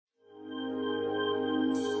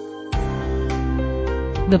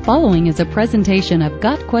The following is a presentation of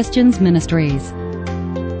Got Questions Ministries.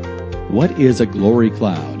 What is a glory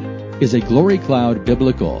cloud? Is a glory cloud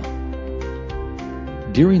biblical?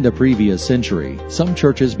 During the previous century, some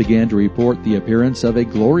churches began to report the appearance of a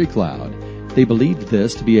glory cloud. They believed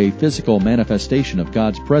this to be a physical manifestation of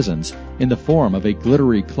God's presence in the form of a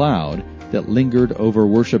glittery cloud that lingered over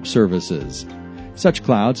worship services. Such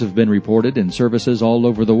clouds have been reported in services all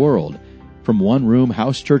over the world, from one-room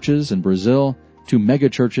house churches in Brazil to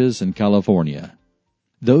megachurches in California.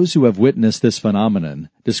 Those who have witnessed this phenomenon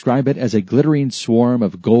describe it as a glittering swarm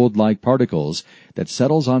of gold-like particles that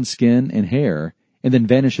settles on skin and hair and then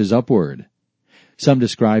vanishes upward. Some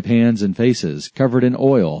describe hands and faces covered in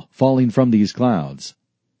oil falling from these clouds.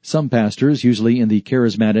 Some pastors, usually in the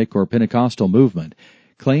charismatic or Pentecostal movement,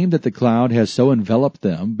 claim that the cloud has so enveloped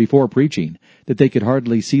them before preaching that they could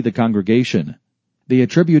hardly see the congregation. They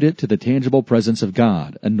attribute it to the tangible presence of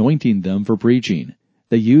God, anointing them for preaching.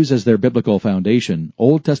 They use as their biblical foundation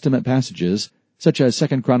Old Testament passages such as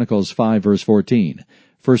 2 Chronicles 5 verse 14,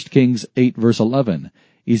 1 Kings 8 verse 11,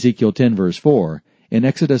 Ezekiel 10 verse 4, and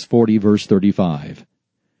Exodus 40 verse 35.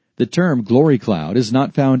 The term glory cloud is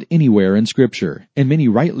not found anywhere in Scripture, and many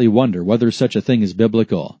rightly wonder whether such a thing is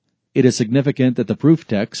biblical. It is significant that the proof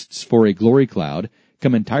texts for a glory cloud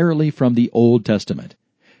come entirely from the Old Testament.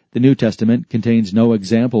 The New Testament contains no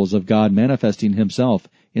examples of God manifesting himself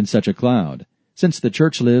in such a cloud. Since the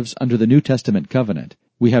church lives under the New Testament covenant,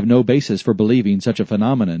 we have no basis for believing such a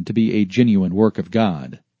phenomenon to be a genuine work of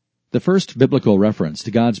God. The first biblical reference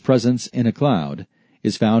to God's presence in a cloud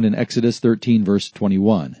is found in Exodus 13 verse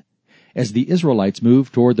 21. As the Israelites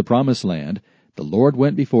moved toward the Promised Land, the Lord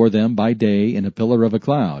went before them by day in a pillar of a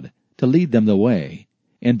cloud to lead them the way,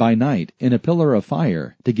 and by night in a pillar of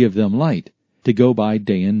fire to give them light, to go by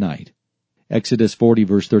day and night. Exodus 40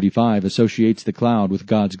 verse 35 associates the cloud with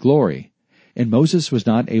God's glory, and Moses was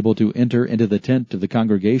not able to enter into the tent of the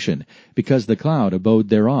congregation because the cloud abode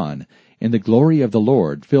thereon, and the glory of the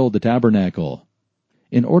Lord filled the tabernacle.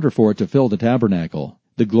 In order for it to fill the tabernacle,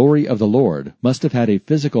 the glory of the Lord must have had a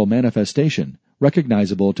physical manifestation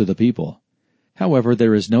recognizable to the people. However,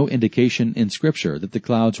 there is no indication in Scripture that the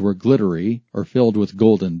clouds were glittery or filled with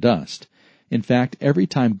golden dust. In fact, every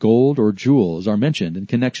time gold or jewels are mentioned in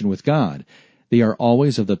connection with God, they are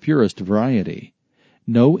always of the purest variety.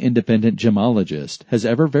 No independent gemologist has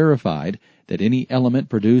ever verified that any element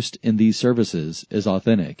produced in these services is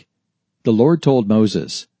authentic. The Lord told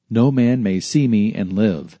Moses, "No man may see me and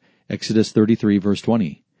live," Exodus 33 verse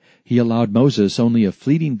 20. He allowed Moses only a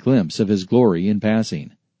fleeting glimpse of his glory in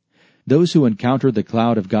passing. Those who encountered the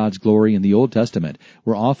cloud of God's glory in the Old Testament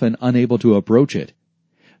were often unable to approach it.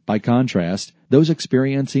 By contrast, those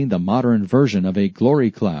experiencing the modern version of a glory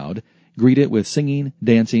cloud greet it with singing,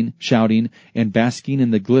 dancing, shouting, and basking in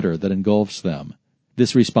the glitter that engulfs them.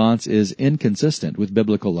 This response is inconsistent with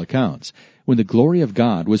biblical accounts. When the glory of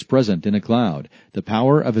God was present in a cloud, the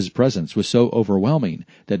power of his presence was so overwhelming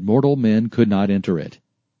that mortal men could not enter it.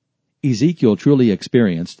 Ezekiel truly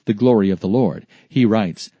experienced the glory of the Lord. He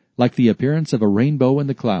writes, "Like the appearance of a rainbow in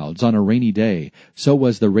the clouds on a rainy day, so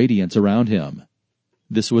was the radiance around him."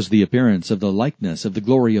 This was the appearance of the likeness of the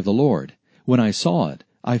glory of the Lord. When I saw it,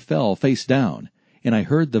 I fell face down, and I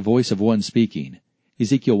heard the voice of one speaking.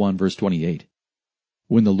 Ezekiel 1 verse 28.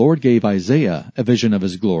 When the Lord gave Isaiah a vision of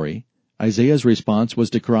his glory, Isaiah's response was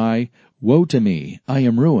to cry, "Woe to me, I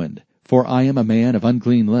am ruined, for I am a man of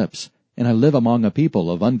unclean lips, and I live among a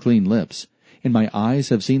people of unclean lips, and my eyes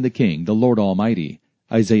have seen the King, the Lord Almighty."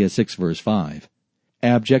 Isaiah 6 verse 5.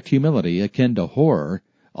 Abject humility akin to horror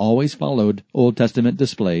always followed Old Testament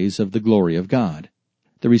displays of the glory of God.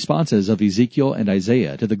 The responses of Ezekiel and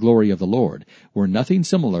Isaiah to the glory of the Lord were nothing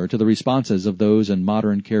similar to the responses of those in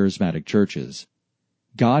modern charismatic churches.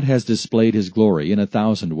 God has displayed his glory in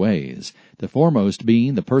 1,000 ways, the foremost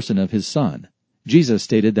being the person of his Son. Jesus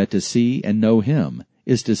stated that to see and know him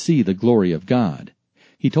is to see the glory of God.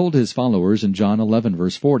 He told his followers in John 11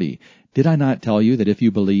 verse 40, "Did I not tell you that if you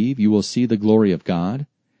believe, you will see the glory of God?"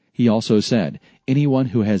 He also said, "Anyone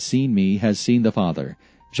who has seen me has seen the Father."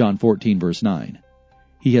 John 14 verse 9.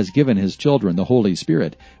 He has given his children the Holy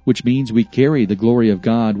Spirit, which means we carry the glory of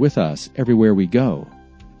God with us everywhere we go.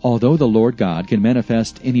 Although the Lord God can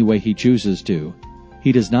manifest any way he chooses to,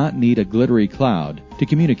 he does not need a glittery cloud to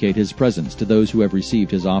communicate his presence to those who have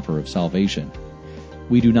received his offer of salvation.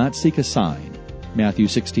 We do not seek a sign. Matthew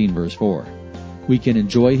 16 verse 4. We can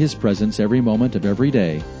enjoy his presence every moment of every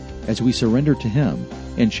day as we surrender to him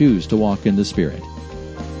and choose to walk in the Spirit.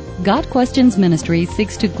 Got Questions Ministry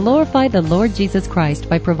seeks to glorify the Lord Jesus Christ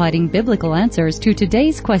by providing biblical answers to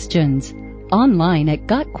today's questions. Online at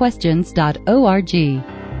gotquestions.org.